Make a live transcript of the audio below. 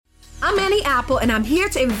I'm Annie Apple, and I'm here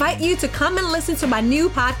to invite you to come and listen to my new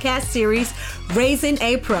podcast series, Raising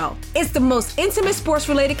a Pro. It's the most intimate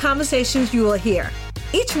sports-related conversations you will hear.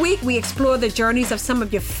 Each week, we explore the journeys of some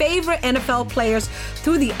of your favorite NFL players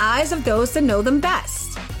through the eyes of those that know them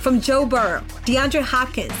best. From Joe Burrow, DeAndre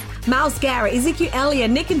Hopkins, Myles Garrett, Ezekiel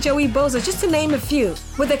Elliott, Nick and Joey Bosa, just to name a few.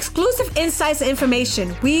 With exclusive insights and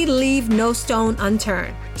information, we leave no stone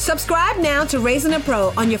unturned. Subscribe now to Raising a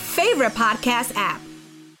Pro on your favorite podcast app.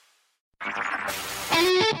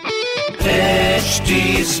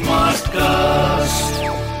 HD Smartcast.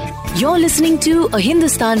 You're listening to a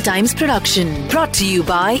Hindustan Times production brought to you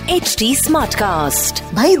by HD Smartcast.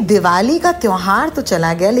 भाई दिवाली का त्योहार तो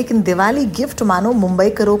चला गया, लेकिन Diwali gift मानो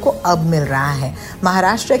मुंबईकरों को अब मिल रहा है।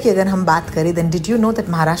 महाराष्ट्र की अगर हम बात करें, then did you know that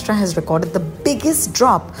Maharashtra has recorded the biggest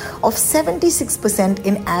drop of 76%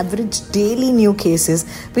 in average daily new cases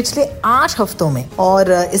पिछले 8 हफ्तों में।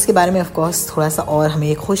 और इसके बारे में of course थोड़ा सा और हमें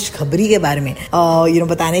एक खुशखबरी के बारे में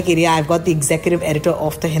बताने के लिए I've got the executive editor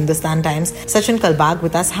of the Hindustan Times, Sachin Kalbag,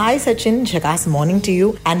 with us. Hi Sachin, Jhakas morning to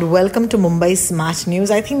you and welcome to Mumbai Smart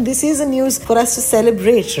News. I think this is a news for us to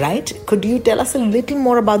celebrate, right? Could you tell us a little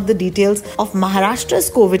more about the details of Maharashtra's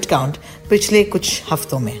COVID count पिछले कुछ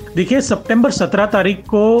हफ्तों में? देखिए, सितंबर 17 तारीख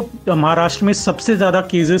को महाराष्ट्र में सबसे ज्यादा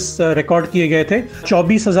केसेस रिकॉर्ड किए गए थे,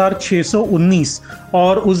 24,619,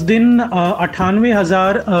 और उस दिन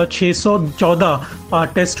 98,614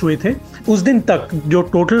 टेस्ट हुए थे। उस दिन तक जो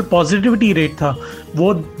टोटल पॉजिटिविटी रेट था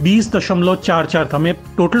वो 20.44 था। मैं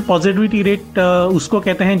टोटल पॉजिटिविटी रेट उसको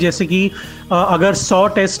कहते हैं जैसे कि अगर 100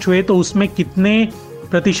 टेस्ट हुए तो उसमें कितने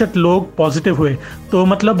प्रतिशत लोग पॉजिटिव हुए, तो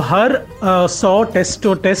मतलब हर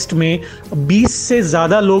 100 टेस्ट में 20 से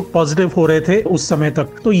ज़्यादा लोग पॉजिटिव हो रहे थे उस समय तक।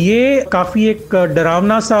 तो ये काफ़ी एक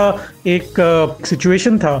डरावना सा एक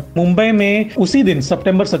सिचुएशन था। मुंबई में उसी दिन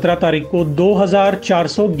सितंबर 17 तारीख को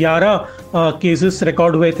 2,411 केसेस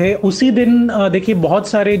रिकॉर्ड हुए थे। उसी दिन देखिए बहुत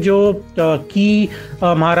सारे जो की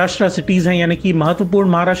महाराष्ट्र सिटीज़ हैं, यानी कि महत्वपूर्ण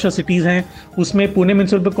महाराष्ट्र सिटीज़ हैं, उसमें पुणे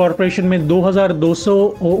म्युनिसिपल कॉर्पोरेशन में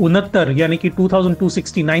 2,269 यानी कि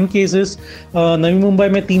 2,269 केसेस, नवी मुंबई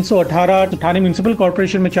में 318, ठाणे म्युनिसिपल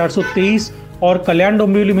कॉर्पोरेशन में 423 और कल्याण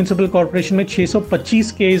डोंबिवली म्युनिसिपल कॉर्पोरेशन में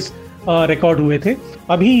 625 केस रिकॉर्ड हुए थे।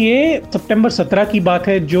 अभी ये सितंबर 17 की बात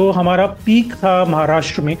है जो हमारा पीक था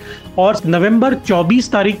महाराष्ट्र में, और नवंबर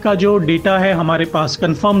 24 तारीख का जो डेटा है हमारे पास,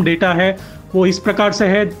 कंफर्म डेटा है, वो इस प्रकार से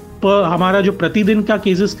है। हमारा जो प्रतिदिन का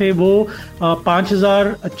केसेस थे वो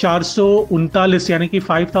 5,439 यानी कि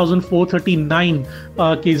 5,439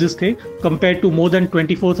 केसेस थे, compare to more than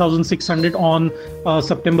 24,600 on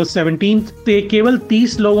सितंबर 17। केवल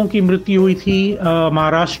 30 लोगों की मृत्यु हुई थी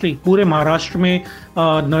पूरे महाराष्ट्र में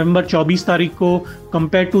नवंबर 24 तारीख को,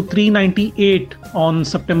 compare to 398 on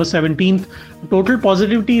September 17। Total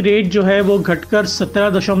positivity rate जो है वो घटकर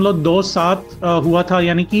 17.27 हुआ था,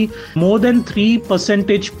 यानी कि मोर देन 3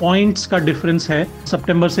 परसेंटेज पॉइंट्स का डिफरेंस है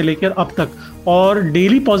सितंबर से लेकर अब तक। और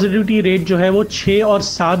डेली पॉजिटिविटी रेट जो है वो 6 और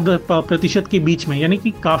 7% के बीच में, यानी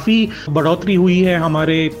कि काफ़ी बढ़ोतरी हुई है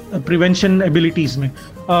हमारे प्रिवेंशन एबिलिटीज़ में।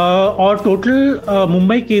 और टोटल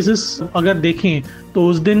मुंबई केसेस अगर देखें तो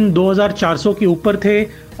उस दिन 2,400 के ऊपर थे,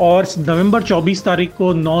 और नवंबर 24 तारीख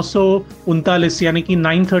को 939 यानी कि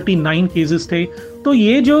 939 केसेस थे। तो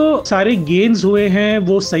ये जो सारे गेन्स हुए हैं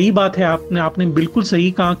वो सही बात है, आपने बिल्कुल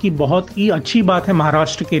सही कहा कि बहुत ही अच्छी बात है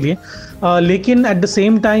महाराष्ट्र के लिए। लेकिन at the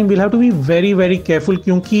same time we'll have to be very very careful,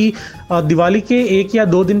 क्योंकि दिवाली के 1 या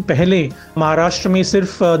 2 दिन पहले महाराष्ट्र में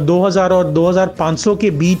सिर्फ 2,000 और 2,500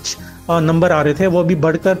 के बीच नंबर आ रहे थे, वो अभी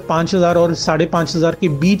बढ़कर 5,000 और 5,500 के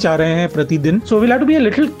बीच आ रहे हैं प्रतिदिन। So we'll have to be a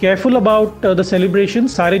little careful about the celebration.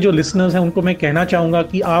 सारे जो लिसनर्स हैं उनको मैं कहना चाहूंगा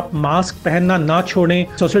कि आप मास्क पहनना ना छोड़ें,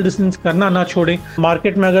 सोशल डिस्टेंस करना ना छोड़ें।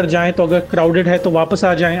 मार्केट में अगर जाएं तो अगर क्राउडेड है तो वापस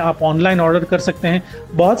आ जाएं, आप ऑनलाइन ऑर्डर कर सकते हैं।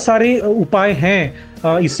 बहुत सारे उपाय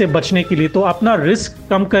हैं इससे बचने के लिए, तो अपना रिस्क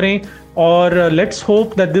कम करें। और let's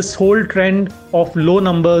hope that this whole trend of low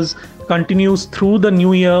numbers continues through the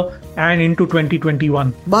new year and into 2021.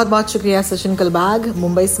 बहुत शुक्रिया सचिन कलबाग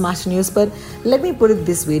मुंबई स्मार्ट न्यूज पर। Let me put it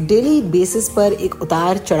this way, daily basis पर एक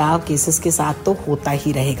उतार चढ़ाव केसेस के साथ तो होता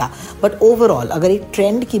ही रहेगा, बट ओवरऑल अगर एक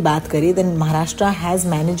ट्रेंड की बात करें, then Maharashtra has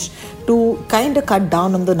managed to kind of cut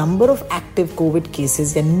down on the number of active covid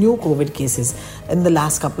cases या new covid cases in the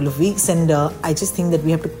last couple of weeks, and I just think that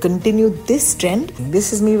we have to continue this trend. This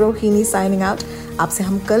is me Rohini signing out. आपसे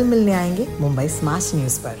हम कल मिलने आएंगे Mumbai smart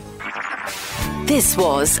news पर। This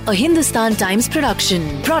was a Hindustan Times production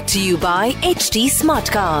brought to you by HD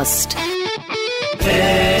Smartcast.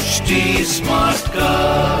 HD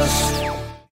Smartcast.